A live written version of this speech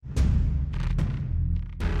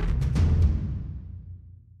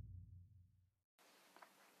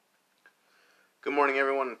Good morning,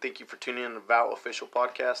 everyone, and thank you for tuning in to VOW Official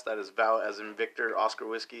Podcast. That is VOW as in Victor, Oscar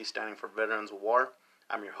Whiskey, standing for Veterans of War.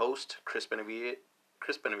 I'm your host, Chris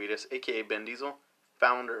Benavides, a.k.a. Ben Diesel,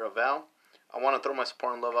 founder of VOW. I want to throw my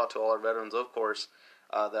support and love out to all our veterans, of course,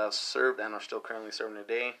 that have served and are still currently serving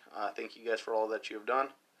today. Thank you guys for all that you have done,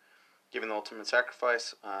 giving the ultimate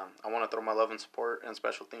sacrifice. I want to throw my love and support and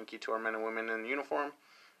special thank you to our men and women in uniform,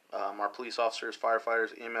 our police officers,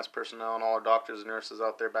 firefighters, EMS personnel, and all our doctors and nurses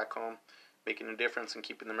out there back home, making a difference in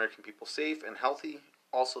keeping the American people safe and healthy,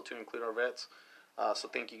 also to include our vets. So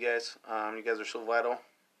thank you guys. You guys are so vital,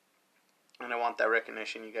 and I want that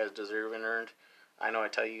recognition you guys deserve and earned. I know I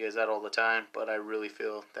tell you guys that all the time, but I really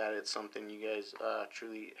feel that it's something you guys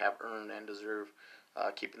truly have earned and deserve,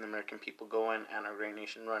 keeping the American people going and our great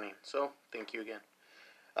nation running. So thank you again.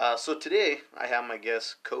 So today I have my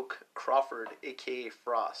guest, Coke Crawford, a.k.a.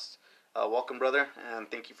 Frost. Welcome, brother, and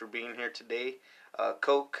thank you for being here today.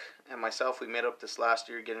 Coke and myself, we met up this last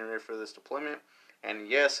year getting ready for this deployment. And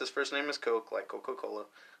yes, his first name is Coke, like Coca-Cola.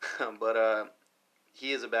 But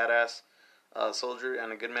he is a badass soldier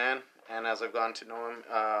and a good man. And as I've gotten to know him,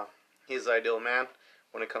 he's the ideal man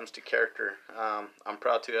when it comes to character. I'm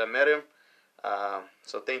proud to have met him.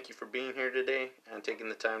 So thank you for being here today and taking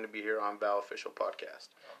the time to be here on VOW Official Podcast.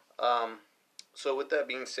 So with that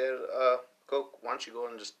being said, Coke, why don't you go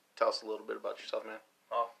and just tell us a little bit about yourself, man?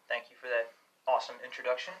 Well, thank you for that awesome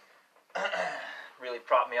introduction. Really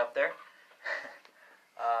propped me up there.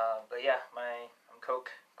 But yeah, I'm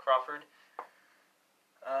Coke Crawford.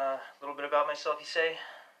 A little bit about myself, you say?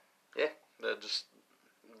 Yeah, just...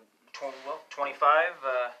 25.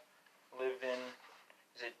 Live in...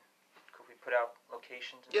 Is it... Could we put out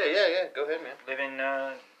locations? Yeah. Go ahead, man. Live in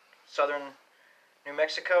southern New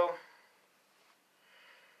Mexico.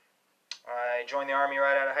 I joined the Army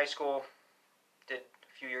right out of high school. Did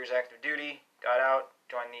a few years active duty. Got out.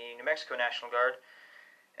 Joined the New Mexico National Guard.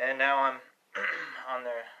 And now I'm on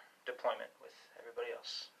their deployment with everybody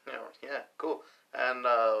else. Yeah, cool. And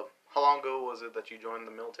how long ago was it that you joined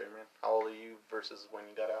the military, man? How old are you versus when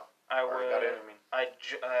you got out? I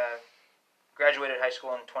graduated high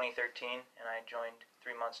school in 2013, and I joined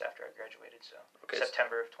 3 months after I graduated, so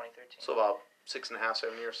September of 2013. So about 6.5,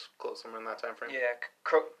 7 years, close, somewhere in that time frame? Yeah,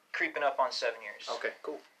 creeping up on 7 years. Okay,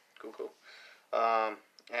 cool.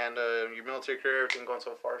 And your military career, everything going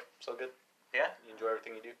so far, so good? Yeah. You enjoy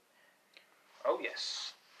everything you do? Oh,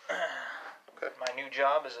 yes. Okay. My new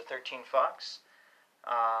job is a 13 Fox.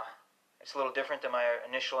 It's a little different than my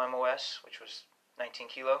initial MOS, which was 19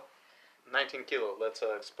 Kilo. 19 Kilo. Let's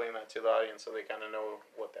explain that to the audience so they kind of know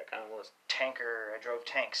what that kind of was. Tanker. I drove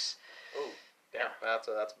tanks. Oh, yeah. That's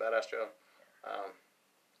a badass job.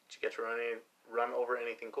 Did you get to run over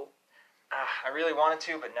anything cool? I really wanted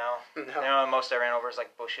to, but no. Most I ran over is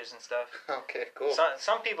like bushes and stuff. Okay, cool.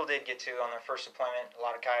 Some people did get to on their first deployment. A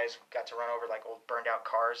lot of guys got to run over like old burned out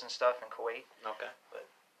cars and stuff in Kuwait. Okay. But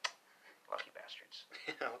lucky bastards.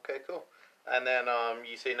 Okay, cool. And then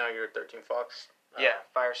you say now you're a 13 Fox? Yeah,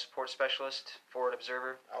 fire support specialist, forward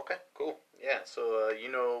observer. Okay, cool. Yeah, so you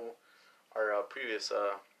know our previous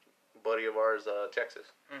buddy of ours, Texas.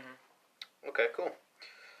 Mm-hmm. Okay, cool.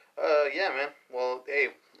 Yeah, man. Well, hey,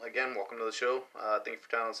 again, welcome to the show. Thank you for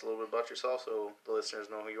telling us a little bit about yourself so the listeners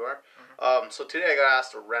know who you are. Mm-hmm. So today I got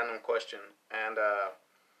asked a random question, and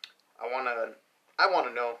I want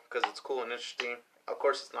to know because it's cool and interesting. Of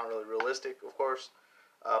course, it's not really realistic, of course,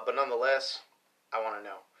 but nonetheless, I want to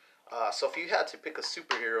know. So if you had to pick a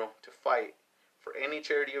superhero to fight for any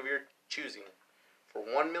charity of your choosing for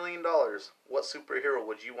 $1 million, what superhero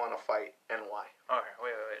would you want to fight and why? Okay,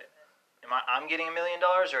 wait. I'm getting $1 million,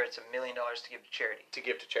 or it's $1 million to give to charity? To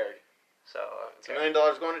give to charity. So it's $1 million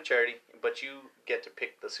going to charity, but you get to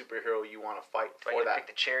pick the superhero you want to fight for that. Pick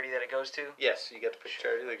the charity that it goes to? Yes, you get to pick the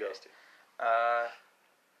charity that it goes to.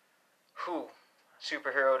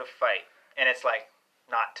 Superhero to fight, and it's like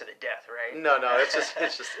not to the death, right? No, it's just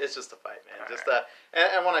a fight, man. Just right.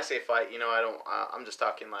 And when I say fight, I'm just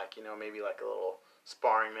talking like maybe like a little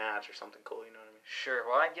sparring match or something cool. You know what I mean? Sure.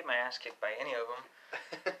 Well, I'd get my ass kicked by any of them.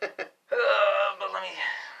 But let me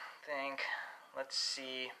think. Let's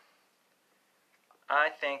see. I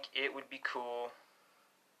think it would be cool.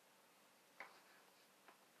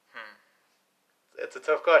 It's a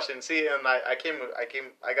tough question. See, and I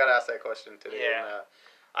got asked that question today, yeah. And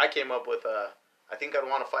I came up with I think I'd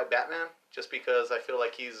want to fight Batman just because I feel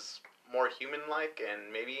like he's more human-like,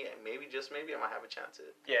 and maybe I might have a chance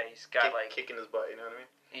at. Yeah, he's got kicking his butt. You know what I mean?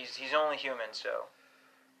 He's only human, so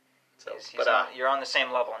you're on the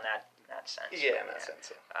same level in that sense. Yeah, in that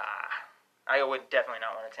sense. I would definitely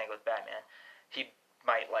not want to tangle with Batman. He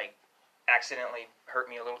might accidentally hurt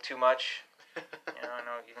me a little too much. You know, I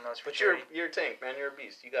know, even though it's for But charity. you're a tank, man. You're a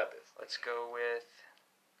beast. You got this. Let's go with.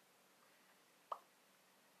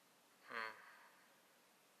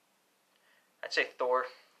 I'd say Thor,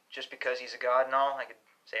 just because he's a god and all. I could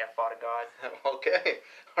say I fought a god. Okay,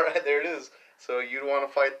 all right, there it is. So you'd want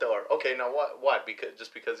to fight Thor? Okay, now what? What? Because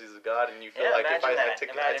he's a god, and you feel like if I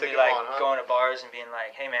took Imagine him me like on, huh? going to bars and being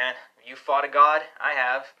like, "Hey man, you fought a god? I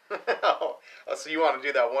have." Oh, so you want to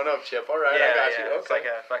do that one-up chip? All right, Yeah, I got yeah. you. Okay. It's like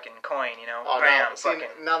a fucking coin, you know. Oh, Bam,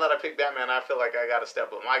 now that I picked Batman, I feel like I got to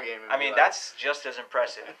step up my game. I mean, that's just as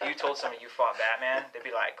impressive. If you told somebody you fought Batman, they'd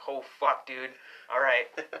be like, "Oh fuck, dude. All right,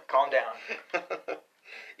 calm down."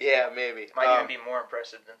 Yeah, maybe. Might even be more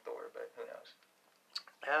impressive than Thor, but who knows?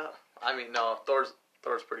 Yeah, I mean, no, Thor's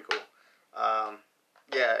pretty cool.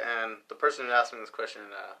 Yeah, and the person who asked me this question,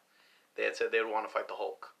 they had said they would want to fight the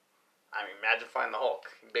Hulk. I mean, imagine fighting the Hulk,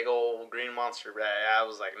 big old green monster. I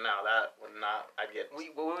was like, no, that would not. I'd get.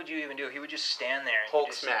 What would you even do? He would just stand there. And Hulk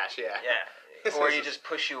just, smash, yeah. Yeah. Or he just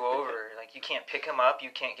push you over. Like, you can't pick him up.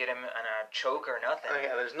 You can't get him on a choke or nothing. Oh,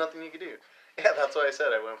 yeah, there's nothing you can do. Yeah, that's why I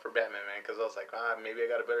said I went for Batman, man, because I was like, maybe I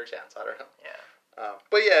got a better chance. I don't know. Yeah.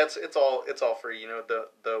 But yeah, it's all free. You know,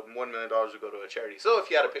 the $1 million would go to a charity. So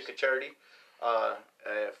if you had to pick a charity,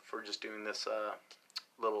 for just doing this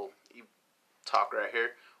little talk right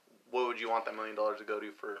here, what would you want that $1 million to go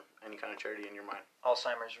to for any kind of charity in your mind?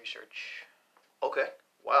 Alzheimer's research. Okay.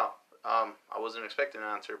 Wow. I wasn't expecting an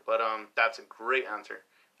answer, but that's a great answer.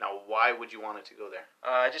 Now, why would you want it to go there?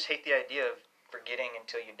 I just hate the idea of forgetting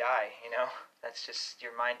until you die, you know? That's just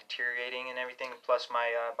your mind deteriorating and everything. Plus,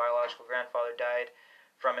 my biological grandfather died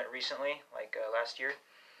from it recently, like last year.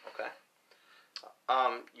 Okay.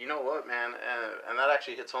 You know what, man? And that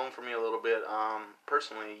actually hits home for me a little bit,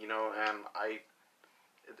 personally, you know, and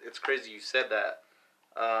it's crazy you said that,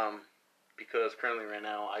 because currently right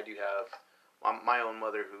now I do have my own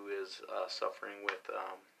mother who is suffering with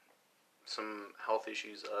some health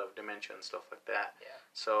issues of dementia and stuff like that. Yeah.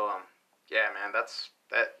 So, yeah, man,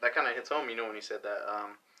 that kind of hits home, you know, when you said that.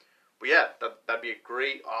 But yeah, that'd be a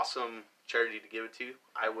great, awesome charity to give it to.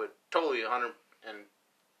 I would totally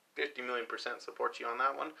 150 million% support you on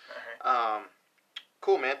that one. Uh-huh.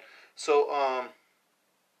 Cool, man. So,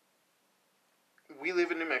 we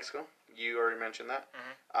live in New Mexico. You already mentioned that.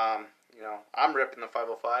 Mm-hmm. You know, I'm repping the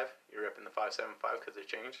 505. You're repping the 575 because they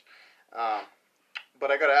changed. But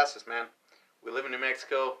I gotta ask this, man. We live in New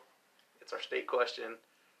Mexico. It's our state question.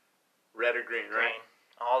 Red or green, right? Green.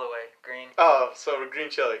 All the way. Green. Oh, so we're green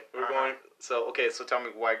chili. We're Uh-huh. going. So okay. So tell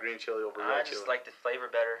me why green chili over red I chili? just like the flavor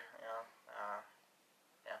better, you know.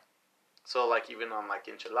 So like even on like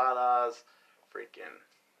enchiladas, freaking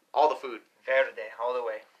all the food. Verde. All the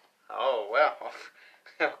way. Oh wow.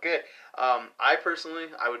 Okay. I personally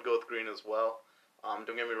would go with green as well.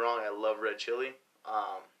 Don't get me wrong. I love red chili.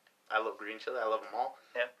 I love green chili. I love them all.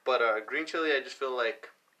 Yeah. But green chili, I just feel like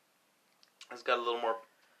it's got a little more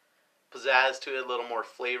pizzazz to it, a little more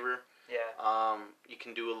flavor. Yeah. You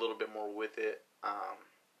can do a little bit more with it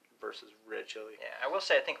versus red chili. Yeah. I will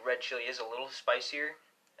say I think red chili is a little spicier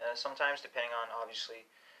sometimes, depending on obviously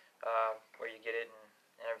where you get it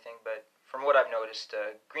and everything. But from what I've noticed,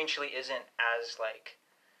 green chili isn't as like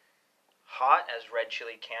hot as red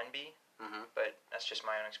chili can be. Mm-hmm. But that's just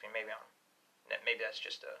my own experience. Maybe that's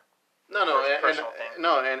just a No, personal thing.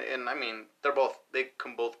 and I mean they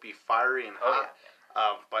can both be fiery and Oh hot,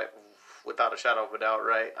 yeah. but without a shadow of a doubt,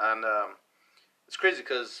 right? And it's crazy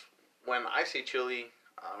because when I say chili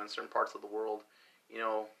in certain parts of the world, you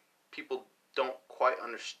know, people don't quite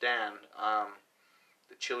understand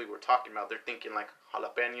the chili we're talking about. They're thinking like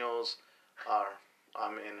jalapenos, or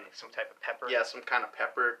in Some type of pepper. yeah, some kind of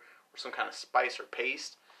pepper or some kind of spice or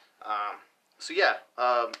paste. So yeah,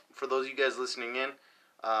 for those of you guys listening in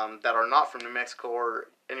that are not from New Mexico or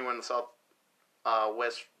anywhere in the south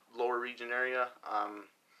west lower region area,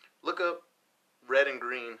 look up red and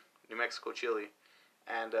green New Mexico chili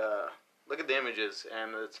and look at the images,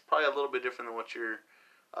 and it's probably a little bit different than what you're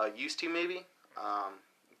used to maybe.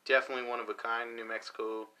 Definitely one of a kind. New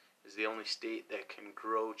Mexico is the only state that can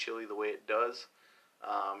grow chili the way it does,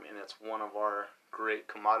 and it's one of our great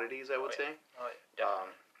commodities, I would say. Oh yeah.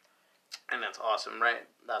 Definitely. And that's awesome, right?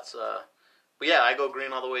 That's but yeah, I go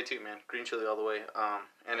green all the way too, man. Green chili all the way.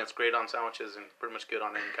 And it's great on sandwiches and pretty much good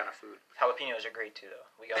on any kind of food. Jalapenos are great too, though.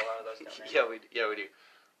 We got a lot of those down there. yeah, we do.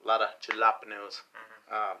 A lot of jalapenos.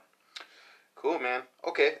 Mm-hmm. Cool, man.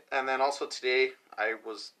 Okay, and then also today I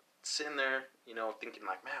was sitting there, you know, thinking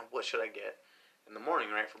like, man, what should I get in the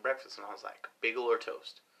morning, right, for breakfast? And I was like, bagel or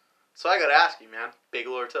toast. So I gotta ask you, man,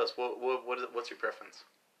 bagel or toast? What's your preference?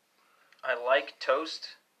 I like toast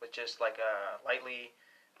with just like a lightly,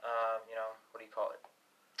 you know, what do you call it?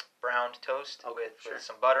 browned toast Okay, with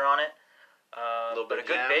some butter on it. Little But bit a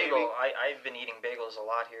good of jam, bagel, maybe? I've been eating bagels a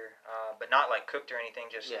lot here, but not like cooked or anything,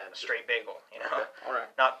 just Yeah, a straight bagel, you know? Okay, all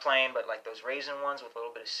right. Not plain, but like those raisin ones with a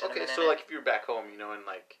little bit of cinnamon Okay, in so it. like if you're back home, you know, and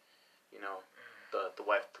like, you know, the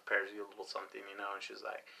wife prepares you a little something, you know, and she's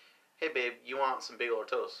like, "Hey, babe, you want some bagel or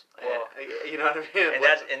toast?" Well, you know what I mean?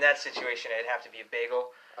 in that situation, it'd have to be a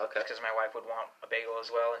bagel, Okay. because my wife would want a bagel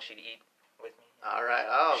as well, and she'd eat with me. All right.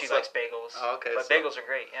 Oh, She so, likes bagels. Oh, okay. But so, bagels are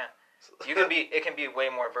great, yeah. It can be way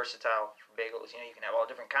more versatile for bagels. You know, you can have all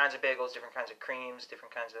different kinds of bagels, different kinds of creams,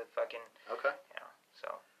 different kinds of fucking, Okay. you know.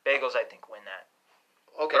 So bagels, I think, win that.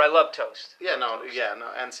 Okay. But I love toast. Yeah, no, Toast. yeah,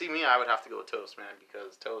 no. And see me, I would have to go with toast, man,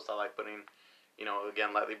 because toast I like putting, you know,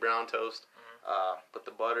 again, lightly brown toast, put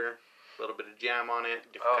the butter, a little bit of jam on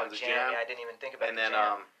it, different kinds of jam. Yeah, I didn't even think about And the then,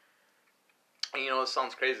 jam. and, you know, it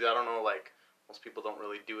sounds crazy. I don't know, like, most people don't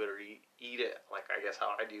really do it or eat it, like, I guess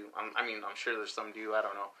how I do. I mean, I'm sure there's some do, I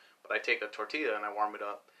don't know. But I take a tortilla and I warm it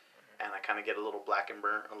up, and I kind of get a little black and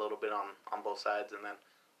burnt a little bit on both sides, and then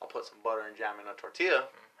I'll put some butter and jam in a tortilla.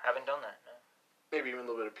 Haven't done that, no. Maybe even a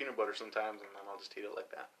little bit of peanut butter sometimes, and then I'll just eat it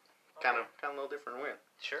like that. Okay. Kind of a little different way.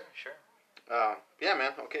 Sure. Yeah,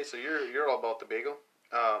 man. Okay, so you're all about the bagel.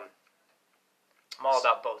 I'm all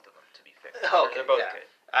about both of them, to be fair. Okay, They're both yeah. good.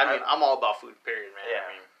 I mean, I'm all about food, period, man. Yeah.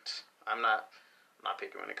 I mean, I'm not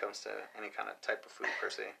picky when it comes to any kind of type of food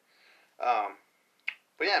per se.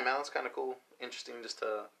 But yeah, man, that's kind of cool, interesting, just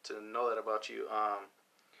to know that about you.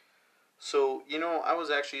 So you know, I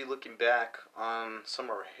was actually looking back on some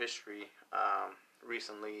of our history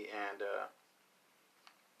recently, and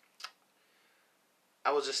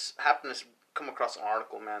I was just happened to come across an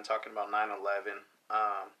article, man, talking about 9/11.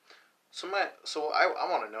 So I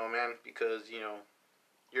want to know, man, because you know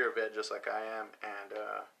you're a vet just like I am, and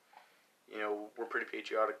you know we're pretty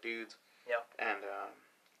patriotic dudes. Yeah. And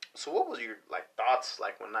so what was your like thoughts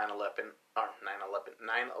like when 9/11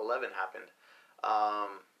 happened?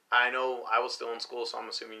 I know I was still in school, so I'm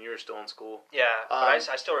assuming you were still in school. Yeah, but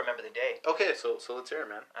I still remember the day. Okay, so let's hear it,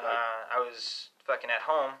 man. I was fucking at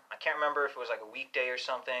home. I can't remember if it was like a weekday or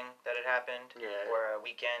something that had happened, or a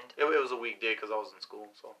weekend. It was a weekday because I was in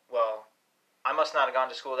school. So Well, I must not have gone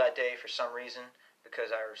to school that day for some reason,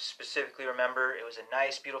 because I specifically remember it was a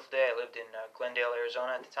nice, beautiful day. I lived in Glendale,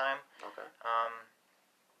 Arizona at the time. okay,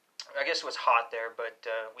 I guess it was hot there, but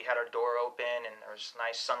we had our door open and there was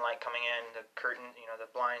nice sunlight coming in. The curtain, you know, the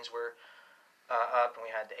blinds were up, and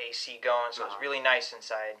we had the AC going, so it was really nice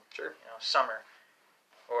inside. sure. You know, summer,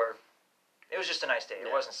 or it was just a nice day.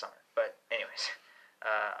 It wasn't summer, but anyways,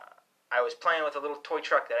 I was playing with a little toy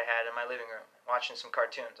truck that I had in my living room, watching some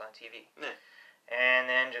cartoons on TV, and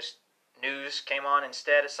then just news came on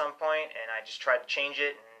instead at some point, and I just tried to change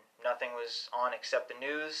it, and nothing was on except the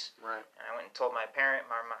news. Right. And I went and told my parent.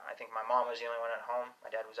 I think my mom was the only one at home.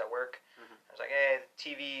 My dad was at work. Mm-hmm. I was like, "Hey, the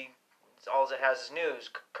TV, all it has is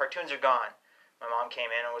news. Cartoons are gone." My mom came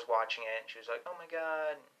in and was watching it, and she was like, "Oh my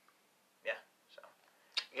god." Yeah. So.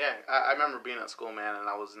 Yeah, I remember being at school, man, and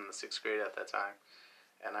I was in the 6th grade at that time.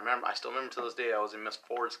 And I still remember to this day, I was in Miss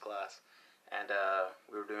Ford's class, and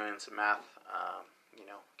we were doing some math, you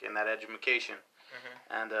know, getting that education.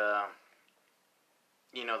 Mm-hmm. And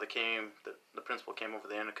you know, the principal came over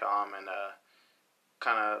the intercom and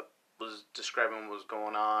kind of was describing what was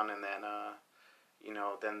going on, and then you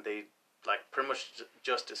know, then they like pretty much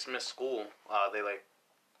just dismissed school. They like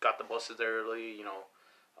got the buses early, you know,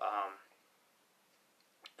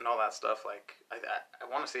 and all that stuff. Like I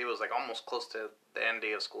want to say it was like almost close to the end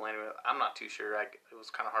day of school. Anyway, I'm not too sure. It was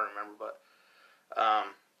kind of hard to remember, but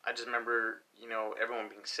I just remember, you know, everyone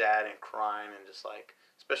being sad and crying and just like,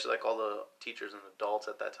 especially like all the teachers and adults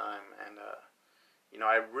at that time. And, you know,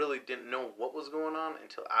 I really didn't know what was going on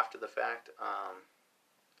until after the fact.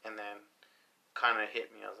 And then kind of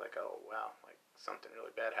hit me. I was like, oh, wow, like something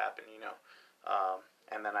really bad happened, you know.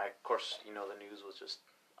 And then of course, you know, the news was just,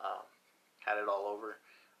 had it all over,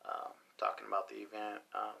 talking about the event,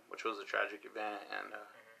 which was a tragic event and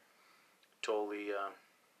totally a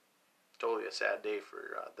sad day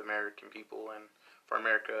for the American people and for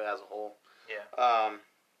America as a whole. Yeah.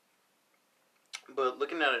 But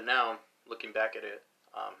looking at it now, looking back at it,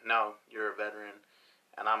 now you're a veteran,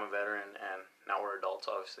 and I'm a veteran, and now we're adults,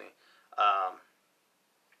 obviously. How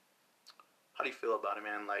do you feel about it,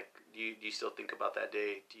 man? Like, do you still think about that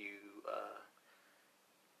day? Do you?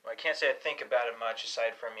 Well, I can't say I think about it much,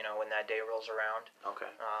 aside from, you know, when that day rolls around. Okay.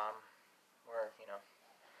 Where, you know,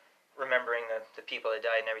 remembering the people that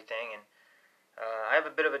died and everything, and I have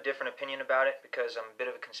a bit of a different opinion about it because I'm a bit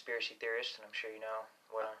of a conspiracy theorist, and I'm sure you know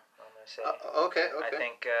what I'm going to say. Okay. I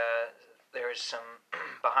think there was some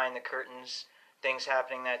behind the curtains things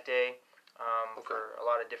happening that day. Okay. for a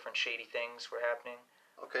lot of different shady things were happening.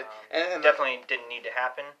 Okay. And definitely didn't need to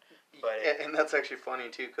happen. But and that's actually funny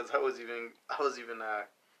too, because I was even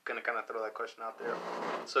gonna kind of throw that question out there.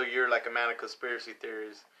 So you're like a man of conspiracy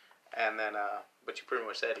theories, and then but you pretty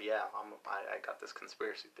much said, yeah, I got this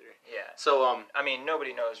conspiracy theory. Yeah. So I mean,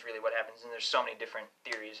 nobody knows really what happens, and there's so many different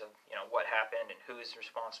theories of what happened and who's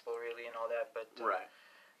responsible really and all that. But right.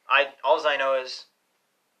 All I know is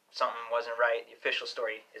something wasn't right. The official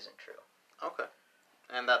story isn't true. Okay.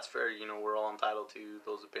 And that's fair. We're all entitled to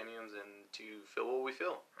those opinions and to feel what we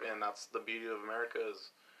feel. Mm-hmm. And that's the beauty of America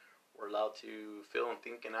is we're allowed to feel and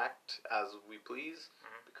think and act as we please.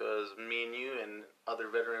 Mm-hmm. Because me and you and other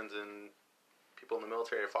veterans and people in the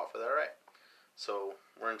military fought for that right. So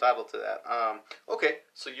we're entitled to that. Okay,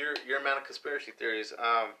 so you're a man of conspiracy theories.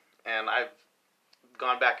 And I've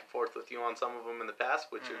gone back and forth with you on some of them in the past,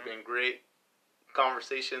 which have been great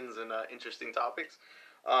conversations and interesting topics.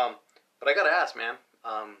 But I gotta ask, man.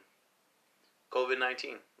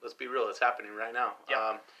 COVID-19. Let's be real. It's happening right now.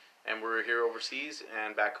 Yeah. And we're here overseas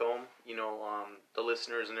and back home. The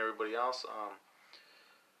listeners and everybody else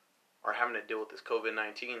are having to deal with this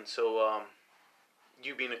COVID-19. So,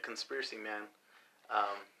 you being a conspiracy man,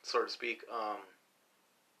 so to speak,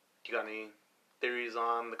 you got any theories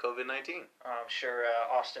on the COVID-19? I'm sure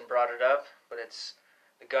Austin brought it up, but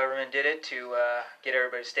the government did it to get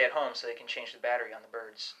everybody to stay at home so they can change the battery on the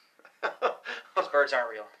birds. Because birds aren't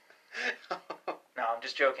real. No, I'm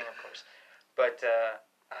just joking, of course. But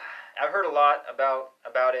I've heard a lot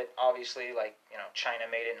about it. Obviously, like China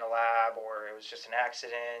made it in a lab, or it was just an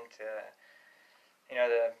accident.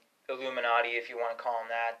 The Illuminati, if you want to call them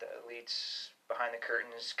that, the elites behind the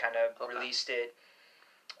curtains, kind of released it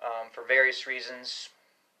for various reasons.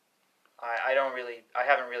 I haven't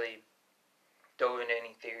really dove into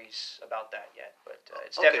any theories about that yet, but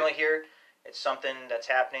it's definitely here. It's something that's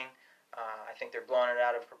happening. I think they're blowing it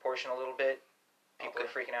out of proportion a little bit. People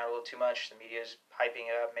are freaking out a little too much. The media is hyping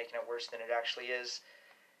it up, making it worse than it actually is.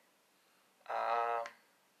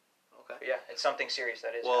 Yeah, it's something serious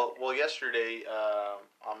that is happening. Well, yesterday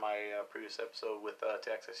on my previous episode with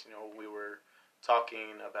Texas, we were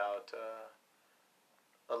talking about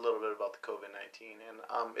a little bit about the COVID-19,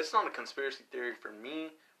 and it's not a conspiracy theory for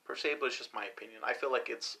me per se, but it's just my opinion. I feel like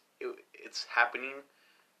it's happening.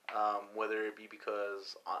 Whether it be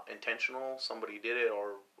because intentional, somebody did it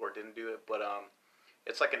or didn't do it, but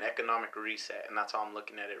it's like an economic reset, and that's how I'm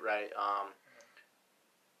looking at it, right?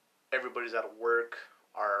 Everybody's out of work,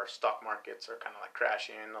 our stock markets are kind of like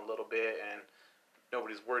crashing a little bit, and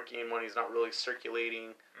nobody's working, money's not really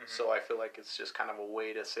circulating, so I feel like it's just kind of a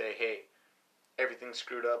way to say, hey, everything's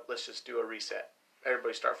screwed up, let's just do a reset.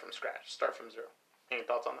 Everybody start from scratch, start from zero. Any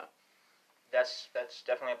thoughts on that? That's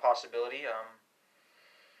definitely a possibility.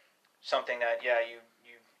 Something that, you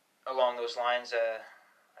along those lines,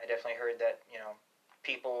 I definitely heard that,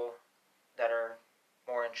 people that are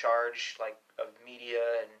more in charge, like, of media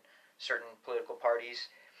and certain political parties,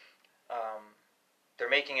 they're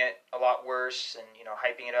making it a lot worse and,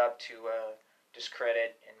 hyping it up to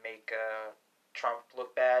discredit and make Trump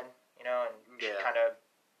look bad, and kind of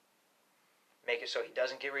make it so he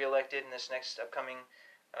doesn't get reelected in this next upcoming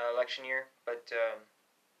election year. But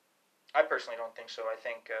I personally don't think so. I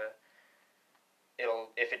think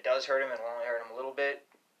if it does hurt him, it'll only hurt him a little bit.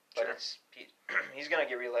 But he's going to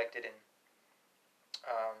get reelected. And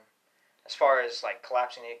as far as like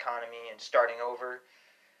collapsing the economy and starting over,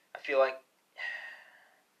 I feel like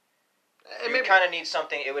you kind of need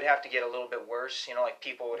something. It would have to get a little bit worse. Like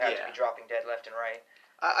people would have to be dropping dead left and right.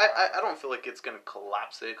 I don't feel like it's going to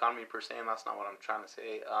collapse the economy per se, and that's not what I'm trying to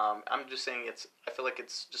say. I'm just saying I feel like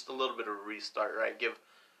it's just a little bit of a restart, right? Give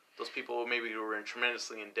those people maybe who were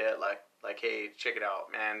tremendously in debt, like, hey, check it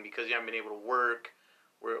out, man, because you haven't been able to work,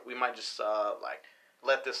 we might just,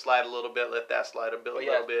 let this slide a little bit, let that slide a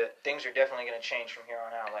little bit. Things are definitely going to change from here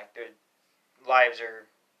on out. Like, their lives are,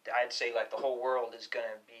 I'd say, like, the whole world is going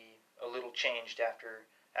to be a little changed after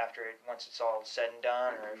it, once it's all said and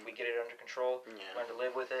done, or if we get it under control, learn to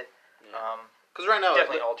live with it. Because right now,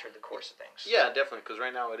 definitely altered the course of things. Yeah, definitely. Because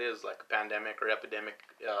right now it is like a pandemic or epidemic,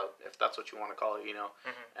 if that's what you want to call it,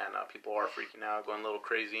 and people are freaking out, going a little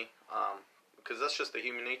crazy, because that's just the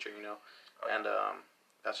human nature, and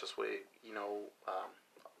that's just the way,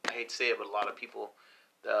 I hate to say it, but a lot of people,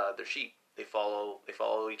 they're sheep. They follow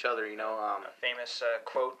each other, A famous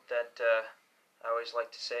quote that I always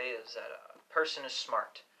like to say is that a person is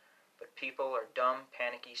smart, but people are dumb,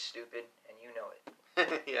 panicky, stupid, and you know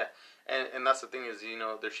it. Yeah, and that's the thing is,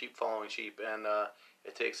 they're sheep following sheep, and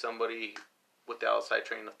it takes somebody with the outside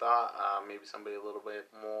train of thought, maybe somebody a little bit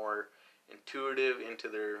more intuitive into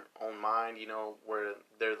their own mind, where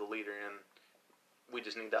they're the leader, and we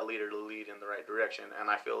just need that leader to lead in the right direction. And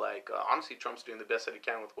I feel like, honestly, Trump's doing the best that he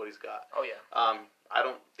can with what he's got. Oh, yeah. I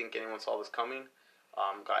don't think anyone saw this coming.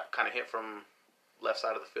 Got kind of hit from left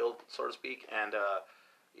side of the field, so to speak, and,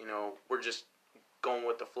 we're just going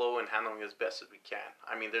with the flow and handling it as best as we can.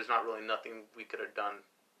 I mean, there's not really nothing we could have done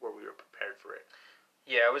where we were prepared for it.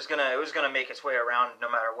 Yeah, it was gonna make its way around no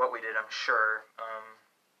matter what we did, I'm sure.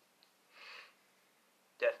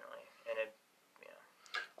 Definitely, and it,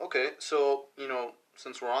 yeah. Okay, so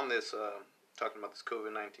since we're on this, talking about this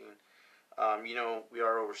COVID-19, we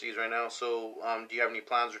are overseas right now. So, do you have any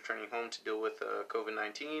plans returning home to deal with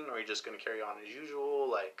COVID-19, or are you just going to carry on as usual?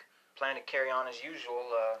 Like, plan to carry on as usual.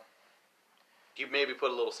 Do you maybe put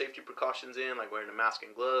a little safety precautions in, like wearing a mask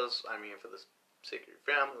and gloves? I mean, for the sake of your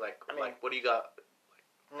family, like what do you got?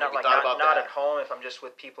 Not at home. If I'm just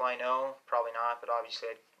with people I know, probably not. But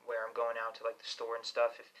obviously, where I'm going out to like the store and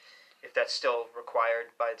stuff, if that's still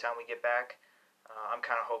required by the time we get back, I'm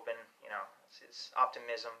kind of hoping. It's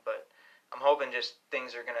optimism, but I'm hoping just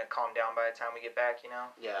things are gonna calm down by the time we get back.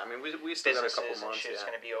 Yeah, I mean, we still got a couple months. And shit's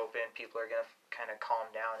gonna be open. People are gonna kind of calm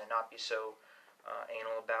down and not be so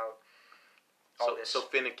anal about all this. So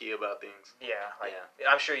finicky about things. Yeah,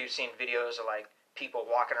 I'm sure you've seen videos of like people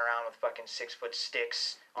walking around with fucking 6-foot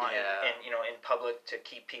sticks on and in public to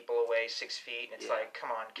keep people away 6 feet, and it's like,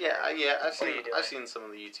 come on, kid. I've seen some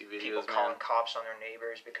of the YouTube videos. People calling cops on their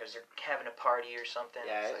neighbors because they're having a party or something.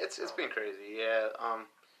 Yeah, it's been crazy. Yeah,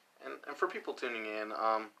 and for people tuning in,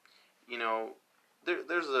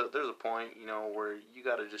 there's a point, where you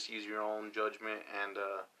got to just use your own judgment and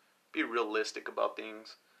be realistic about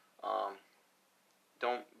things.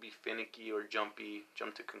 Don't be finicky or jump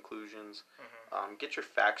to conclusions. Mm-hmm. Get your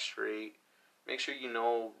facts straight. Make sure you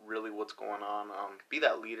know really what's going on. Be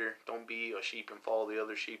that leader. Don't be a sheep and follow the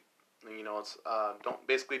other sheep.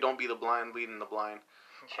 Don't be the blind leading the blind.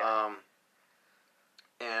 Yeah.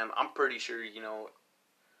 And I'm pretty sure,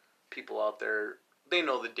 people out there, they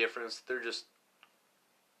know the difference. They're just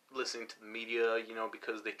listening to the media,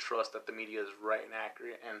 because they trust that the media is right and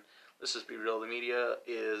accurate. And let's just be real, the media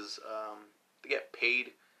is... they get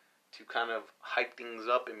paid to kind of hype things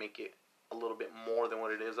up and make it a little bit more than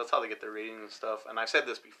what it is. That's how they get their ratings and stuff. And I've said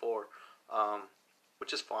this before,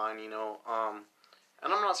 which is fine, and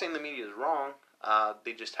I'm not saying the media is wrong.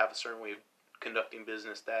 They just have a certain way of conducting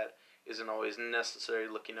business that isn't always necessarily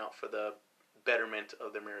looking out for the betterment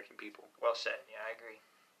of the American people. Well said. Yeah, I agree.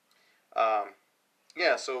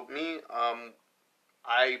 So me,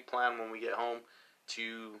 I plan when we get home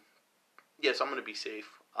to... Yes, I'm going to be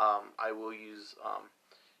safe. I will use,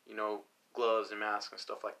 gloves and masks and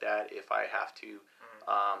stuff like that if I have to.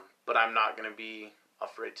 Mm-hmm. But I'm not going to be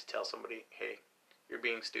afraid to tell somebody, hey, you're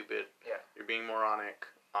being stupid. Yeah. You're being moronic.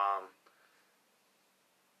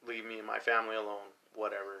 Leave me and my family alone,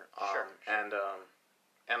 whatever. Sure. And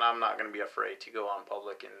I'm not going to be afraid to go out in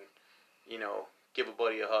public and, give a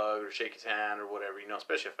buddy a hug or shake his hand or whatever,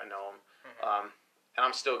 especially if I know him. Mm-hmm. And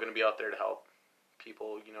I'm still going to be out there to help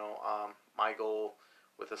people, my goal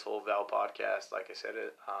with this whole Val podcast, like I said,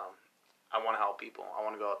 I want to help people. I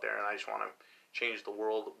want to go out there and I just want to change the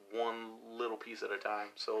world one little piece at a time.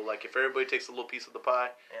 So, like, if everybody takes a little piece of the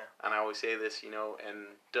pie, and I always say this, and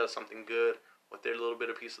does something good with their little bit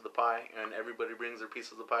of piece of the pie, and everybody brings their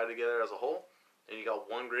piece of the pie together as a whole, then you got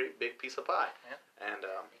one great big piece of pie. Yeah. And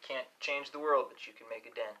you can't change the world, but you can make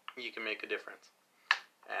a dent. You can make a difference.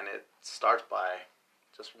 And it starts by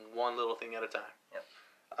just one little thing at a time. Yep.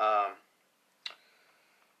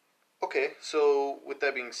 Okay, so with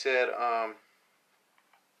that being said,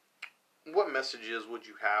 what messages would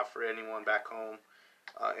you have for anyone back home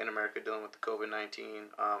in America dealing with the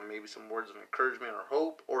COVID-19? Maybe some words of encouragement or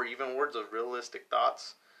hope, or even words of realistic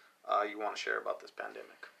thoughts you want to share about this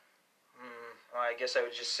pandemic? Well, I guess I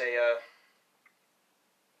would just say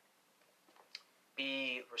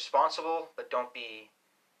be responsible, but don't be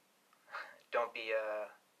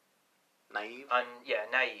naive.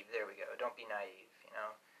 Naive. There we go. Don't be naive.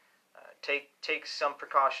 Take some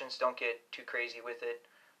precautions. Don't get too crazy with it.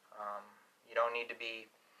 You don't need to be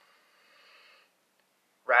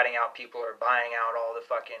ratting out people or buying out all the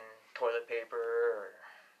fucking toilet paper or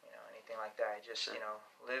anything like that. Just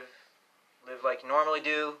live like you normally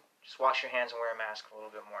do. Just wash your hands and wear a mask a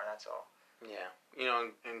little bit more. That's all. Yeah,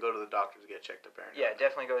 and go to the doctors to get checked up. Yeah,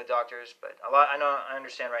 definitely go to the doctors. But I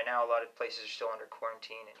understand right now a lot of places are still under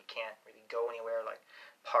quarantine and you can't really go anywhere, like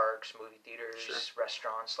parks, movie theaters,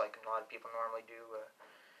 restaurants, like a lot of people normally do.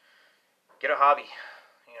 Get a hobby,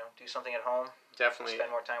 do something at home. Definitely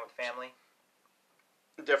spend more time with family.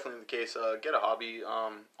 Definitely the case. Get a hobby.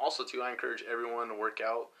 Also, too, I encourage everyone to work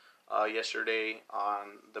out. yesterday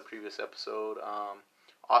on the previous episode,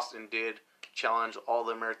 Austin did challenge all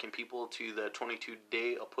the American people to the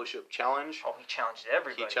 22-day push-up challenge. Oh, he challenged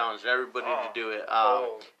everybody. He challenged everybody to do it.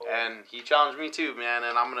 And he challenged me too, man.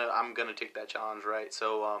 And I'm gonna take that challenge, right?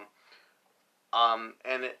 So,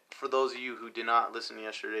 for those of you who did not listen to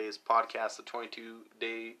yesterday's podcast, the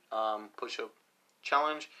 22-day push-up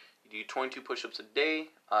challenge, you do 22 push-ups a day.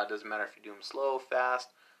 Doesn't matter if you do them slow, fast,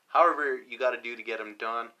 however you got to do to get them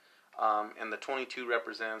done. And the 22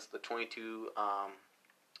 represents the 22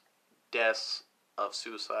 deaths of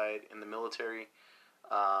suicide in the military,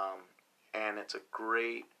 and it's a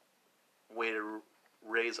great way to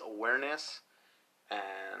raise awareness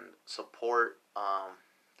and support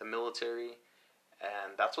the military,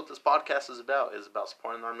 and that's what this podcast is about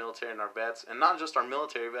supporting our military and our vets, and not just our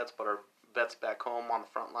military vets, but our vets back home on the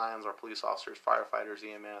front lines, our police officers, firefighters,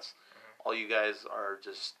 EMS. All you guys are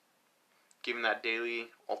just giving that daily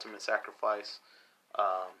ultimate sacrifice,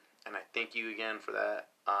 and I thank you again for that.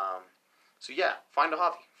 So yeah, find a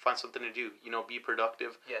hobby, find something to do. Be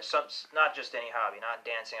productive. Yeah, not just any hobby, not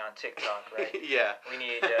dancing on TikTok, right? Yeah. We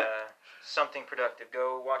need something productive.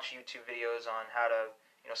 Go watch YouTube videos on how to,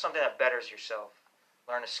 something that betters yourself.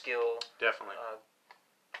 Learn a skill. Definitely.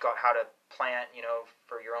 How to plant,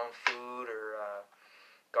 for your own food or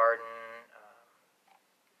garden.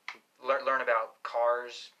 Learn about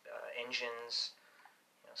cars, engines.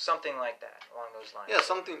 Something like that, along those lines. Yeah,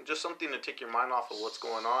 something to take your mind off of what's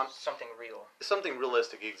going on. Something real. Something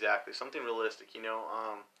realistic, exactly. Something realistic,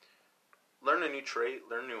 learn a new trait,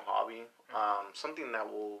 learn a new hobby, something that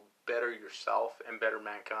will better yourself and better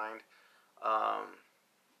mankind.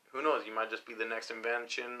 Who knows, you might just be the next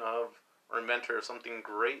inventor of something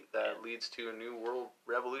great that leads to a new world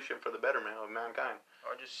revolution for the betterment of mankind.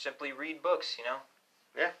 Or just simply read books,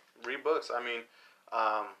 Yeah, read books.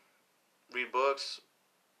 Read books.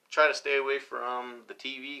 Try to stay away from the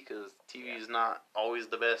TV because TV is not always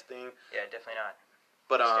the best thing. Yeah, definitely not.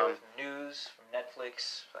 But stay away from news, from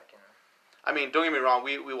Netflix, don't get me wrong.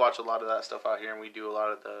 We watch a lot of that stuff out here, and we do a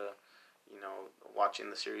lot of the, watching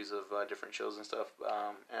the series of different shows and stuff.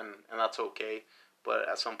 And that's okay. But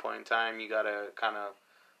at some point in time, you gotta kind of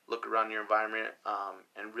look around your environment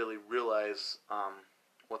and really realize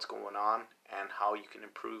what's going on and how you can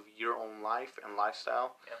improve your own life and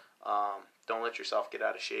lifestyle. Yeah. Don't let yourself get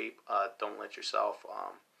out of shape. Don't let yourself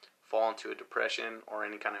fall into a depression or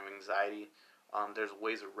any kind of anxiety. There's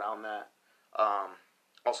ways around that.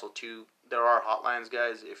 Also, too, there are hotlines,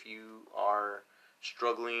 guys, if you are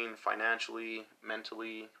struggling financially,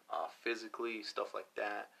 mentally, physically, stuff like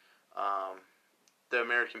that. The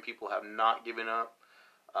American people have not given up.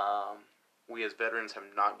 We as veterans have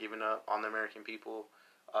not given up on the American people.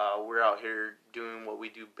 We're out here doing what we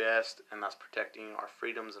do best, and that's protecting our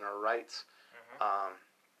freedoms and our rights.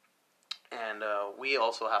 And we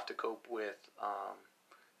also have to cope with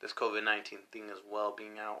this COVID-19 thing as well,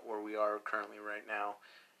 being out where we are currently right now.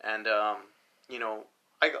 And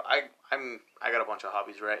I got a bunch of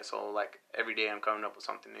hobbies, right? So every day I'm coming up with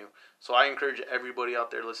something new. So I encourage everybody out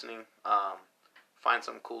there listening, find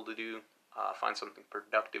something cool to do, find something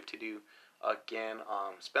productive to do. Again,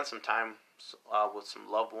 spend some time with some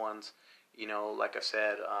loved ones. Like I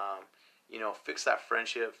said, fix that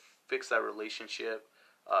friendship, fix that relationship.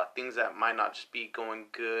 Things that might not just be going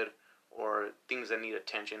good or things that need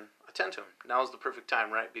attention, attend to them. Now is the perfect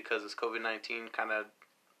time, right? Because this COVID-19 kind of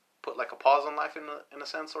put a pause on life in a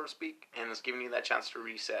sense, so to speak, and it's giving you that chance to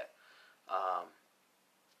reset.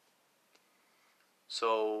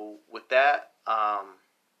 So with that,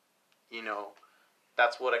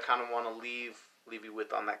 that's what I kind of want to leave you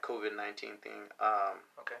with on that COVID-19 thing.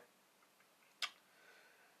 Okay.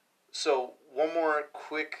 So one more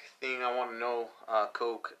quick thing I want to know,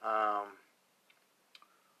 Coke.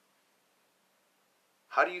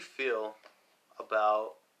 How do you feel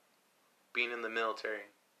about being in the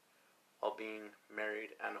military while being married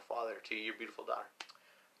and a father to your beautiful daughter?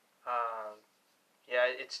 Yeah,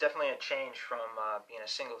 it's definitely a change from being a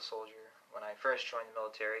single soldier when I first joined the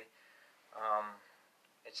military.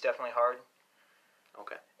 It's definitely hard.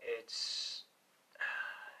 Okay. It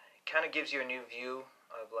kind of gives you a new view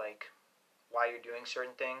of why you're doing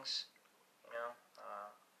certain things.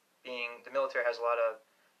 The military has a lot of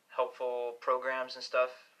helpful programs and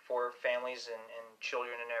stuff for families and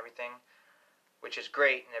children and everything, which is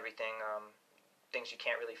great and everything. Things you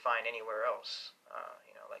can't really find anywhere else.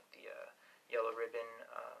 Like the yellow ribbon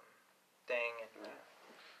thing. And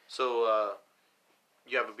So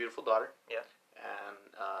you have a beautiful daughter. Yeah. And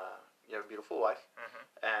you have a beautiful wife. Mm-hmm.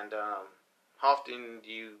 And how often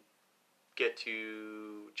do you get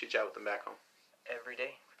to chit chat with them back home? Every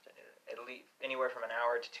day. at least anywhere from an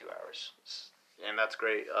hour to 2 hours. And that's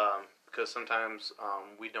great because sometimes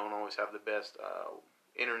we don't always have the best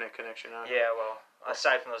internet connection out here. Yeah, well,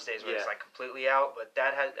 aside from those days where it's Yeah. like completely out, but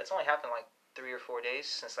that's only happened like 3 or 4 days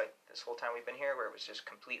since like this whole time we've been here, where it was just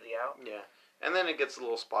completely out. Yeah, and then it gets a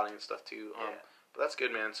little spotty and stuff too. Yeah. But that's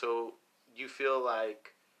good, man. So you feel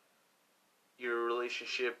like your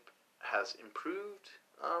relationship has improved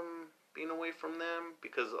being away from them?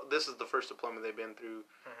 Because this is the first deployment they've been through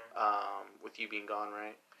with you being gone,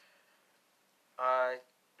 right?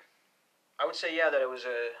 I would say, yeah, that it was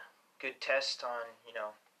a good test on,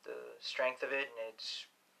 the strength of it, and it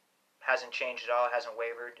hasn't changed at all. It hasn't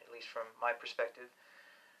wavered, at least from my perspective,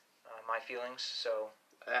 my feelings. So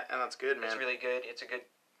And that's good, man. it's really good. It's a good,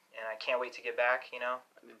 and I can't wait to get back.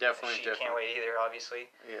 Definitely, She can't wait either, obviously.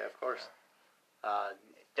 Yeah, of course.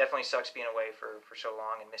 It definitely sucks being away for so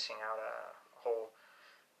long and missing out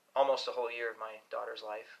almost a whole year of my daughter's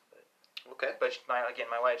life. Okay. But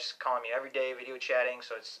my wife's calling me every day, video chatting,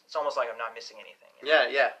 so it's almost like I'm not missing anything. Yeah,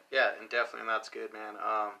 and definitely that's good, man.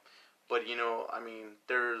 But I mean,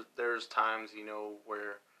 there's times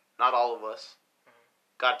where not all of us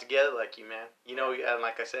got together like you, man. And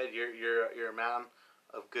like I said, you're a man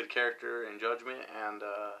of good character and judgment, and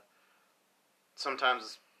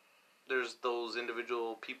sometimes there's those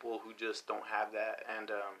individual people who just don't have that,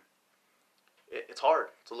 and it's hard.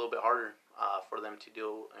 It's a little bit harder for them to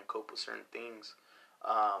deal and cope with certain things.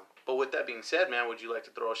 But with that being said, man, would you like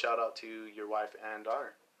to throw a shout out to your wife and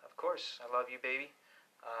daughter? Of course, I love you, baby.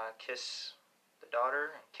 Kiss the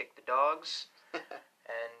daughter and kick the dogs, and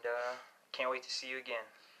can't wait to see you again.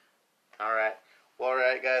 All right. Well, all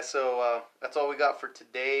right, guys. So that's all we got for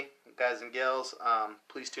today, guys and gals.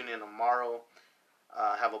 Please tune in tomorrow.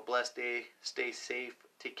 Have a blessed day. Stay safe.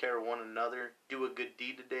 Take care of one another. Do a good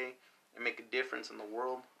deed today and make a difference in the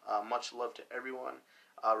world. Much love to everyone.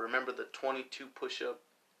 Remember the 22 push-up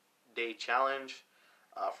day challenge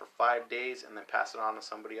for 5 days, and then pass it on to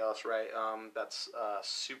somebody else, right? That's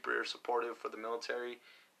super supportive for the military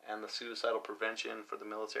and the suicidal prevention for the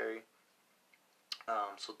military.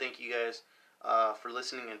 So thank you guys for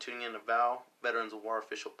listening and tuning in to VOW, Veterans of War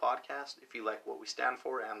Official Podcast. If you like what we stand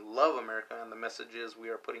for and love America and the messages we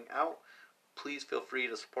are putting out, please feel free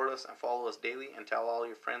to support us and follow us daily, and tell all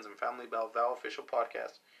your friends and family about VOW Official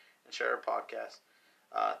Podcast and share our podcast.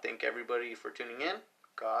 Thank everybody for tuning in.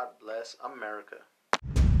 God bless America.